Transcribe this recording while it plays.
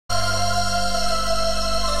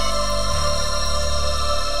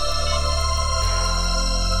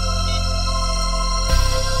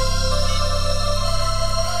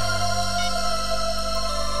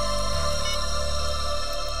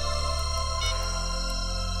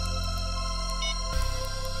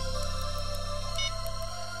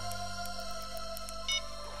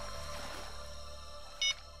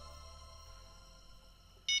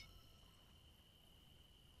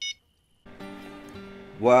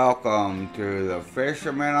Welcome to the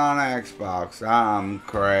Fisherman on Xbox. I'm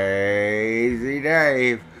Crazy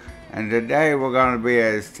Dave, and today we're going to be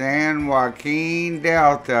at San Joaquin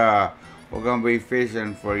Delta. We're going to be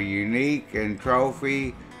fishing for unique and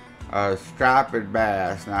trophy striped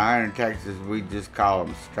bass. Now here in Texas we just call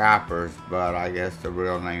them stripers, but I guess the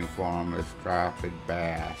real name for them is striped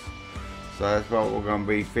bass. So that's what we're going to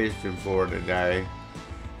be fishing for today.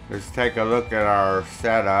 Let's take a look at our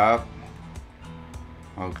setup.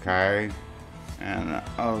 Okay, and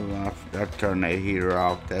I turn that heater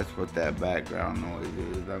off. That's what that background noise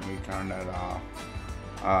is. Let me turn that off.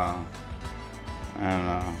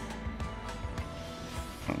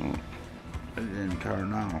 It didn't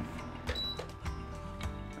turn off.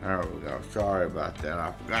 There we go. Sorry about that.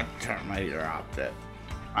 I forgot to turn my heater off. That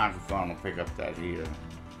microphone will pick up that heater.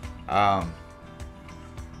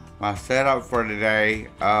 My setup for today,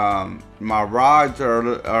 my rods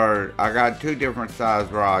are, I got two different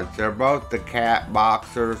size rods. They're both the cat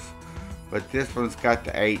boxers, but this one's got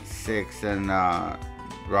the 8.6 and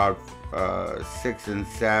rod 6 and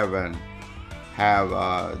 7 have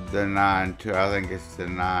the 9.2. I think it's the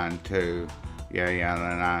 9.2. Yeah,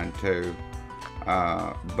 the 9.2.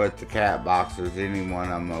 But the cat boxers, any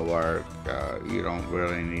one of them will work. You don't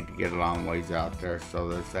really need to get a long ways out there, so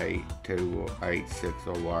this 8.2 or 8.6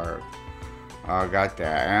 will work. I got the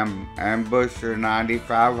Ambusher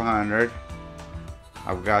 9500.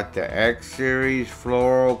 I've got the X Series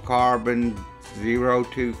Fluorocarbon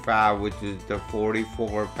 025, which is the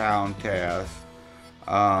 44-pound test.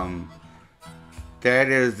 That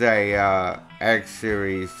is a X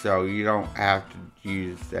Series, so you don't have to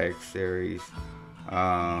use the X Series.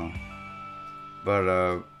 But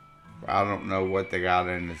I don't know what they got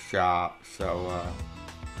in the shop, so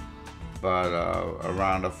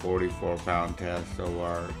around a 44-pound test will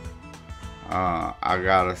work. I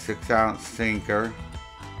got a 6-ounce sinker,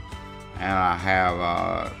 and I have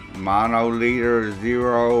a mono leader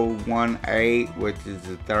 018, which is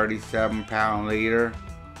a 37-pound leader.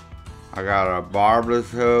 I got a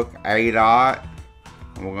barbless hook 8/0.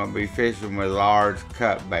 We're going to be fishing with large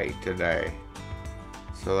cut bait today.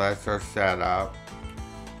 So that's our setup.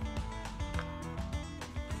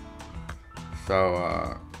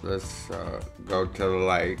 So let's go to the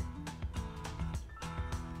lake.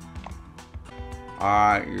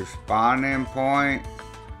 Alright, your spawning point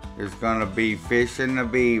is going to be fishing the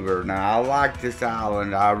beaver. Now I like this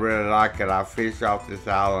island. I really like it. I fish off this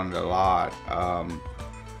island a lot.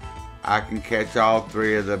 I can catch all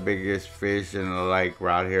three of the biggest fish in the lake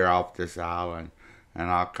right here off this island, and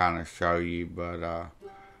I'll kind of show you, but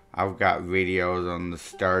I've got videos on the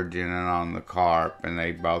sturgeon and on the carp, and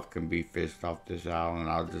they both can be fished off this island.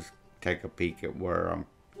 I'll just take a peek at where I'm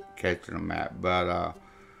catching them at, but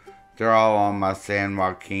they're all on my San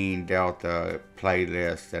Joaquin Delta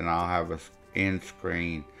playlist, and I'll have a end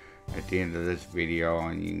screen at the end of this video,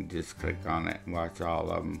 and you can just click on it and watch all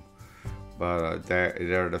of them. But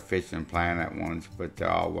they're the Fishing Planet ones, but they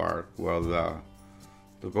all work. Well, the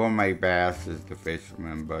gourmet bass is the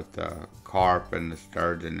Fisherman, but the carp and the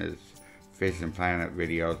sturgeon is Fishing Planet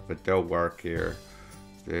videos, but they'll work here.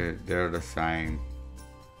 They're the same.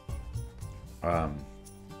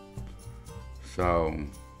 So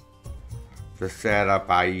the setup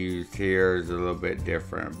I used here is a little bit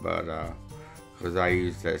different, but because I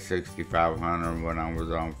used that 6500 when I was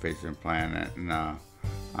on Fishing Planet, and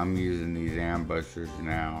I'm using these ambushers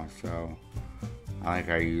now, so I think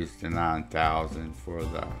I used the 9000 for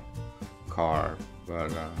the carp, but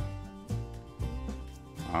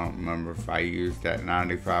I don't remember if I used that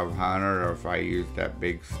 9500 or if I used that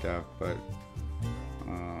big stuff, but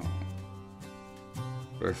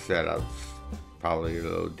the setup's probably a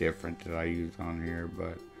little different that I use on here,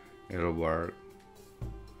 but it'll work.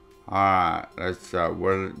 Alright, let's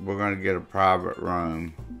we're gonna get a private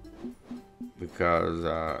room, because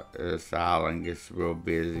this island gets real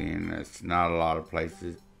busy and it's not a lot of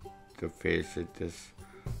places to fish at this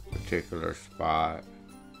particular spot.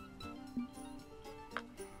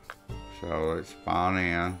 So let's spawn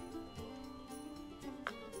in.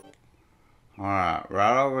 Alright,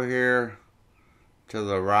 right over here to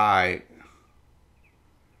the right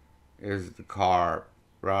is the carp.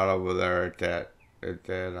 Right over there at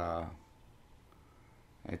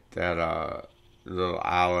that little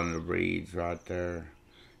island of reeds right there.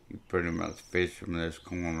 You pretty much fish from this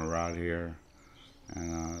corner right here,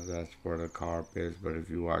 and that's where the carp is. But if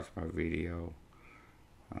you watch my video,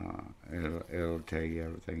 it'll tell you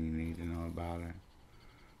everything you need to know about it.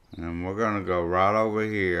 And then we're gonna go right over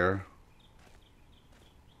here,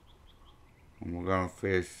 and we're gonna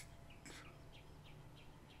fish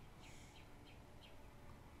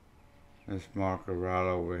this marker right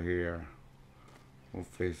over here. We'll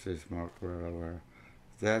fish this marker right over here.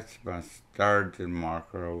 That's my sturgeon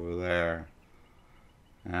marker over there.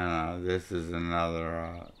 And this is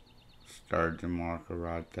another sturgeon marker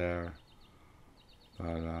right there.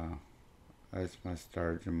 But that's my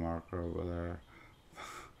sturgeon marker over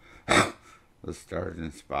there. The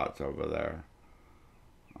sturgeon spot's over there.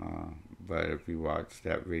 But if you watch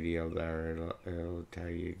that video there, it'll tell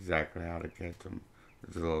you exactly how to catch them.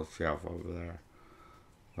 There's a little shelf over there.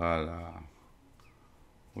 But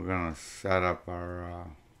we're gonna set up our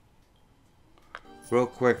real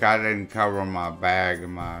quick. I didn't cover my bag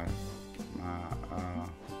and my I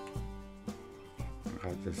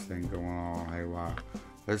got this thing going on haywire.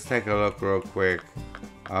 Let's take a look real quick.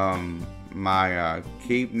 My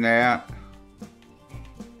keep net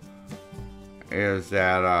is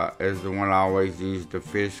the one I always use, the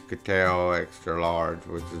Fish Cattail Extra Large,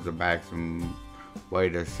 which is the maximum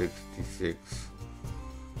weight of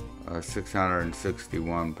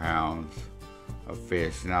 661 pounds of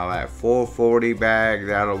fish. Now that 440 bag,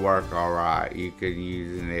 that'll work all right. You can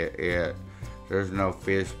use it. There's no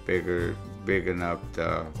fish big enough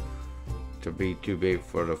to be too big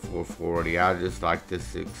for the 440. I just like the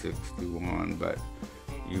 661, but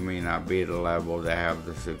you may not be at a level to have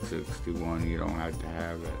the 661. You don't have to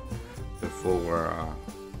have it. The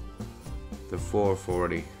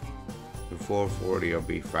 440. The 440 will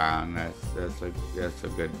be fine. That's a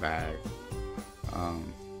good bag.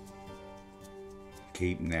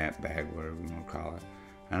 Keep net bag, whatever you want to call it.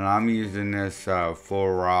 And I'm using this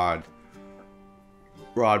 4-rod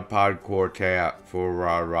pod quartet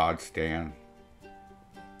 4-rod stand.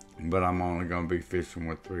 But I'm only going to be fishing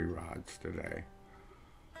with 3 rods today.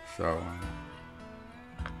 So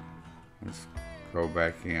let's go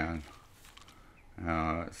back in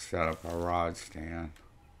and let's set up our rod stand.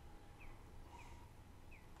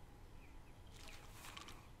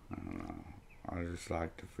 I don't know. I just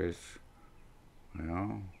like to fish,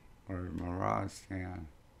 where's my rod stand?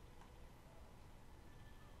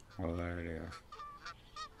 Oh, there it is.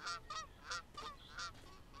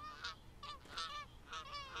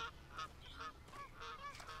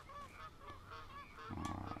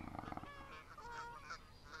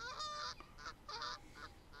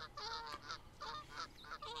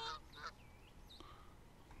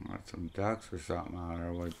 Got some ducks or something out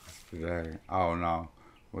there with us today. Oh no,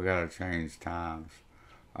 we gotta change times.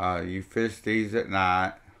 You fish these at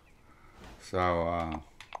night, so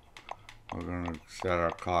we're gonna set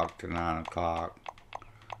our clock to 9 o'clock.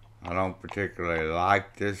 I don't particularly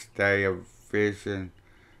like this day of fishing.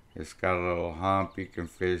 It's got a little hump. You can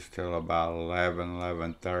fish till about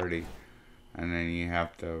 11:30, and then you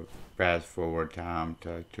have to fast forward time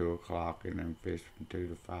to 2 o'clock and then fish from 2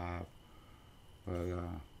 to 5. But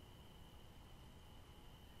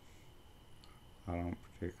I don't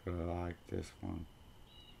particularly like this one.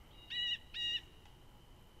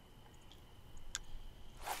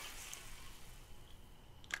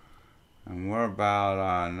 And we're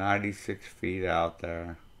about 96 feet out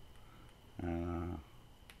there. And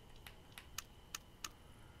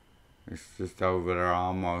it's just over there,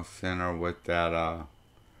 almost center with that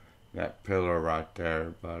that pillar right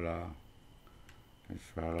there. But it's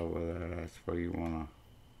right over there. That's where you wanna,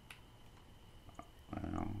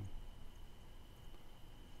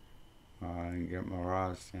 I didn't get my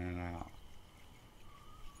rod stand out.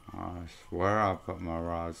 I swear I put my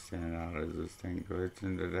rod stand out. Is this thing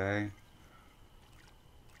glitching today?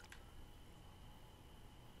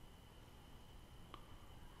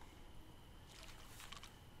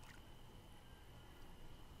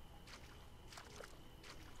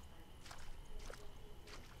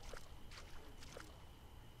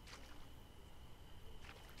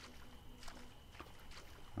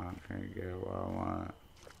 I can't get it where I want it.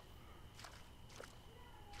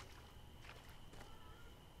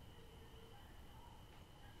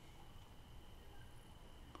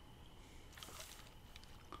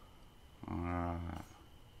 Alright.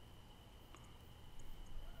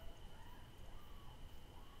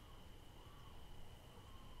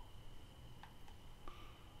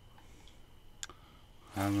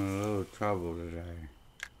 Having a little trouble today.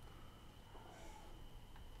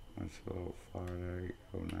 That's a little far there. You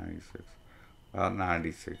go 96. About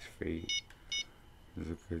 96 feet.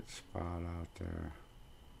 There's a good spot out there.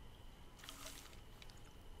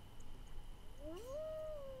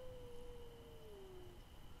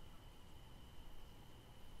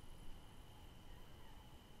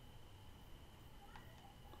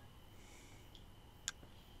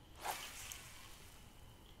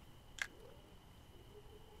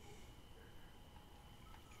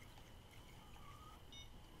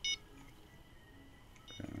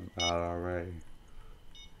 bite already.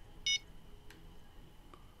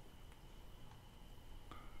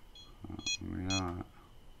 Maybe not.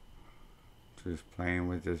 Just playing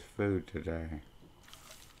with this food today.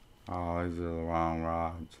 Oh, these are the wrong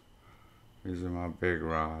rods. These are my big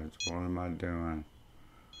rods. What am I doing?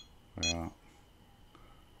 Well,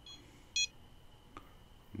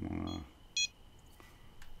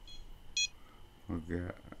 we'll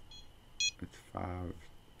get, it's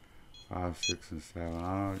 5, 6, and 7.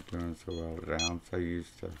 I'm not doing so well today. I'm so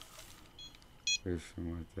used to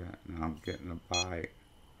fishing with that. Now I'm getting a bite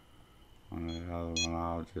on the other one.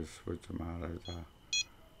 I'll just switch them out as I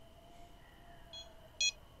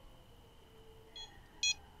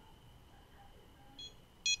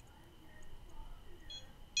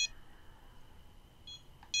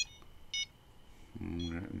I'm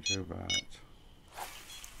getting 2 bites.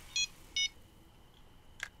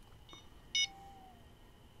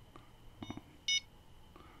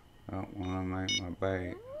 Don't want to make my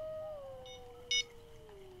bait.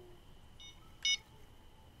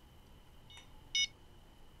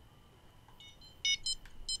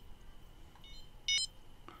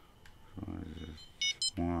 So it's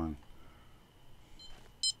just one.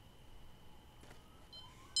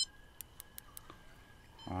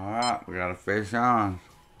 Alright, we got a fish on.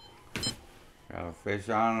 Got a fish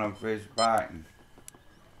on and a fish biting.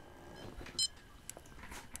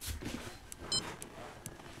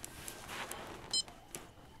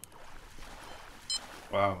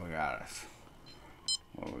 Well, we got us.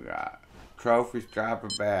 What we got? Trophy striper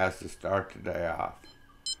bass to start the day off.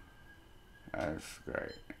 That's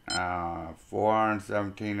great.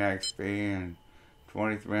 417 XP and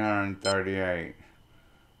 2338.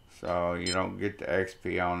 So you don't get the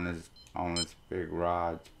XP on this big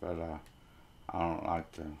rods, but I don't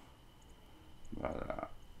like to.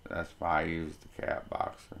 But that's why I use the cat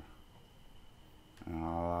boxer. And I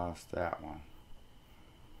lost that one.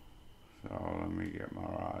 So let me get my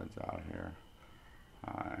rods out here.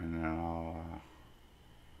 And then I'll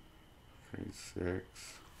create 6.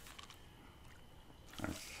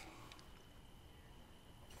 That's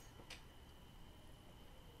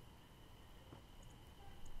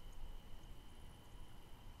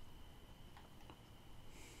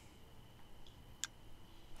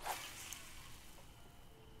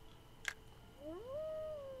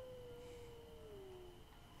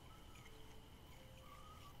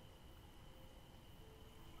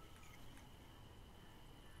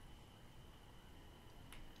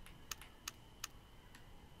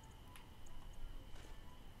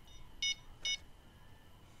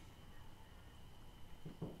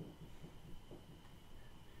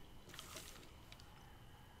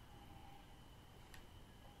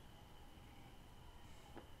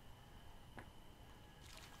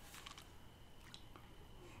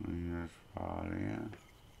bring this rod in.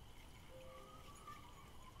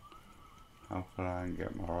 Hopefully I can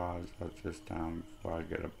get my rods up this time before I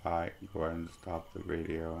get a bite. Go ahead and stop the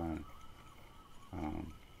video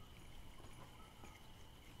and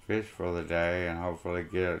fish for the day, and hopefully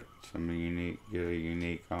get a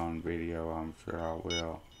unique on video. I'm sure I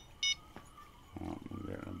will. I'm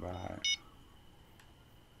getting a bite.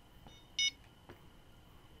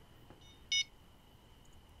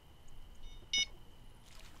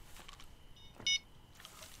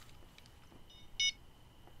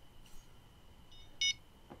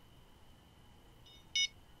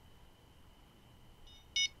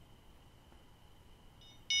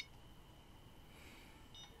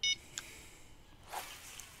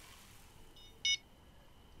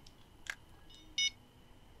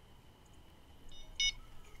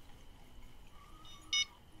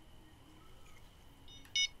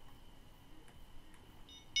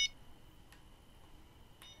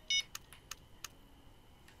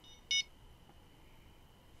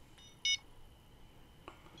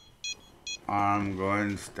 I'm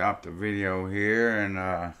going to stop the video here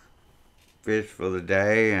and fish for the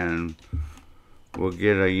day, and we'll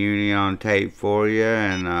get a uni on tape for you,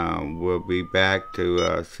 and we'll be back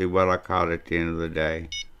to see what I caught at the end of the day.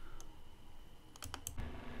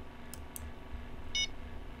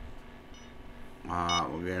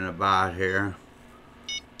 We're getting a bite here.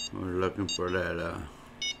 We're looking for that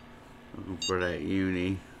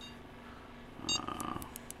uni.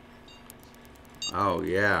 Oh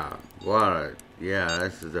yeah, yeah,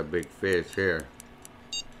 this is a big fish here.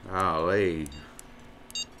 Golly.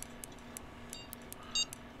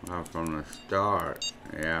 Right from the start.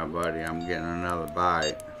 Yeah, buddy, I'm getting another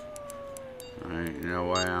bite. Ain't no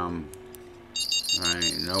way I'm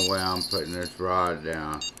putting this rod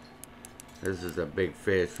down. This is a big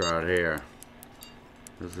fish right here.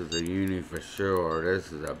 This is a uni for sure.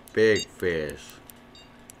 This is a big fish.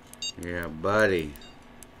 Yeah, buddy.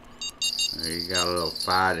 He got a little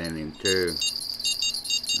fight in him too.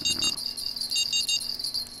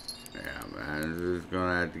 Yeah, man, this is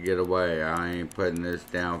gonna have to get away. I ain't putting this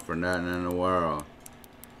down for nothing in the world.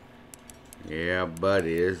 Yeah,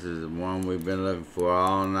 buddy, this is the one we've been looking for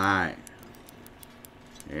all night.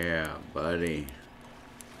 Yeah, buddy.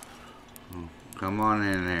 Come on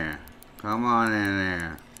in there. Come on in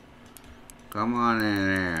there. Come on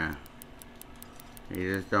in there.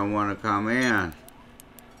 You just don't want to come in.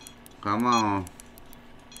 Come on.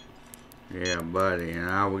 Yeah, buddy. And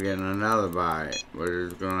now we're getting another bite. We're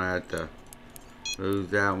just going to have to lose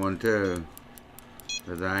that one too.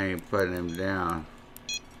 Because I ain't putting him down.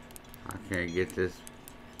 I can't get this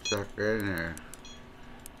sucker in there.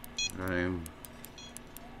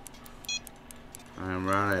 I'm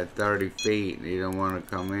right at 30 feet and he don't want to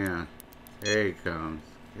come in. There he comes.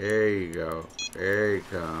 There you go. There he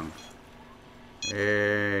comes.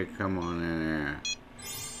 Hey, come on in there.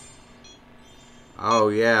 Oh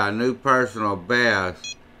yeah, new personal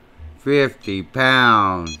best. 50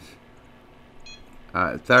 pounds.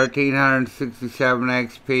 1367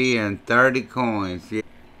 XP and 30 coins. Yeah.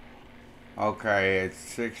 Okay, it's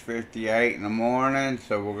 6:58 in the morning,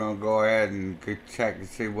 so we're gonna go ahead and check and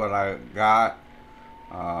see what I got.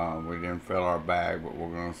 We didn't fill our bag, but we're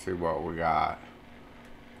gonna see what we got.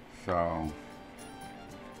 So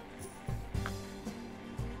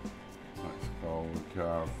let's go to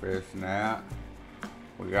our fish net.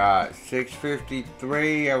 We got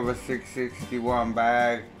 653 of a 661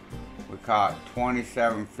 bag. We caught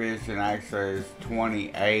 27 fish, and actually it's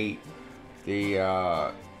 28.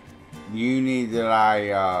 The uni that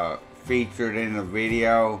I featured in the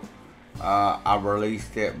video, I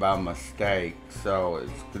released it by mistake, so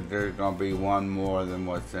there's gonna be one more than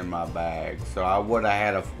what's in my bag. So I would have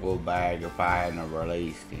had a full bag if I hadn't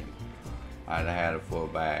released him. I'd have had a full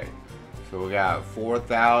bag. So we got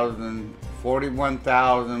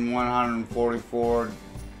 41,144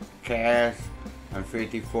 cash and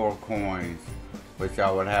 54 coins, which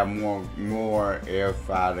I would have more if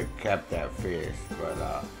I'd have kept that fish, but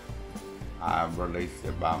I released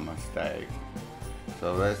it by mistake.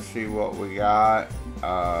 So let's see what we got.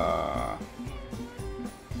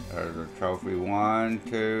 There's a trophy. 1,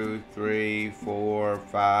 2, 3, 4,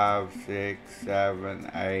 5, 6,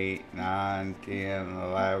 7, 8, 9, 10,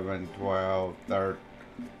 11, 12, 13,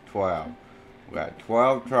 12. We got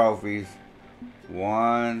 12 trophies.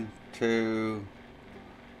 1, 2.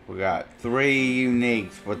 We got 3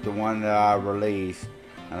 uniques, but the one that I released,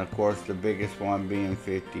 and of course the biggest one being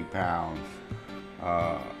 50 pounds.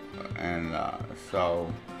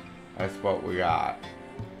 So that's what we got.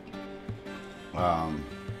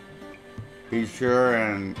 Be sure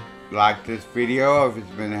and like this video if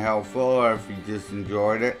it's been helpful, or if you just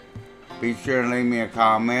enjoyed it. Be sure and leave me a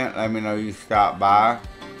comment. Let me know you stopped by.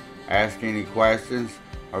 Ask any questions,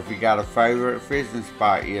 or if you got a favorite fishing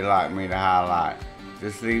spot you'd like me to highlight,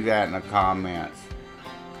 just leave that in the comments.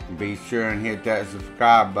 And be sure and hit that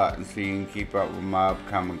subscribe button so you can keep up with my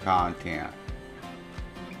upcoming content.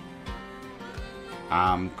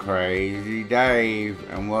 I'm Crazy Dave,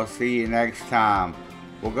 and we'll see you next time.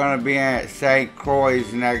 We're going to be at St. Croix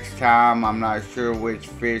next time. I'm not sure which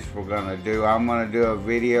fish we're going to do. I'm going to do a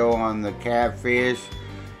video on the catfish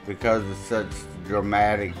because of such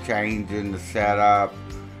dramatic change in the setup.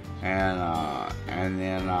 And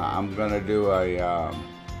then I'm going to do a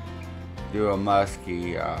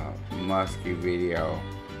muskie video.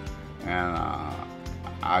 And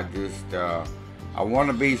I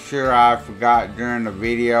want to be sure I forgot during the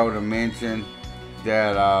video to mention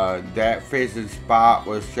that that fishing spot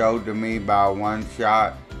was showed to me by One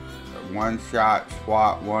Shot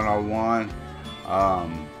SWAT 101. I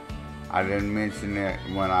didn't mention it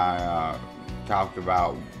when I talked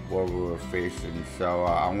about where we were fishing, so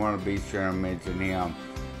I want to be sure and mention him.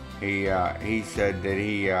 He said that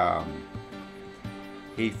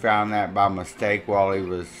he found that by mistake while he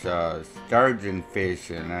was sturgeon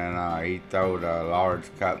fishing, and he throwed a large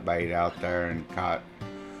cut bait out there and caught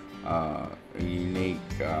a unique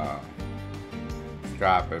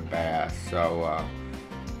striped bass. So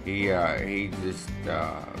he just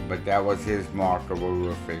but that was his marker we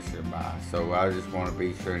were fishing by, so I just want to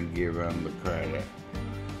be sure and give him the credit.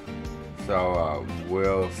 So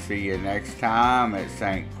we'll see you next time at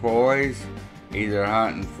St. Croix, either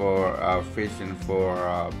hunting for fishing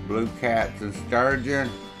for blue cats and sturgeon,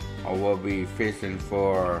 or we'll be fishing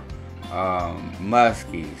for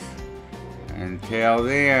muskies. Until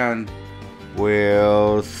then,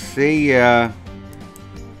 we'll see ya.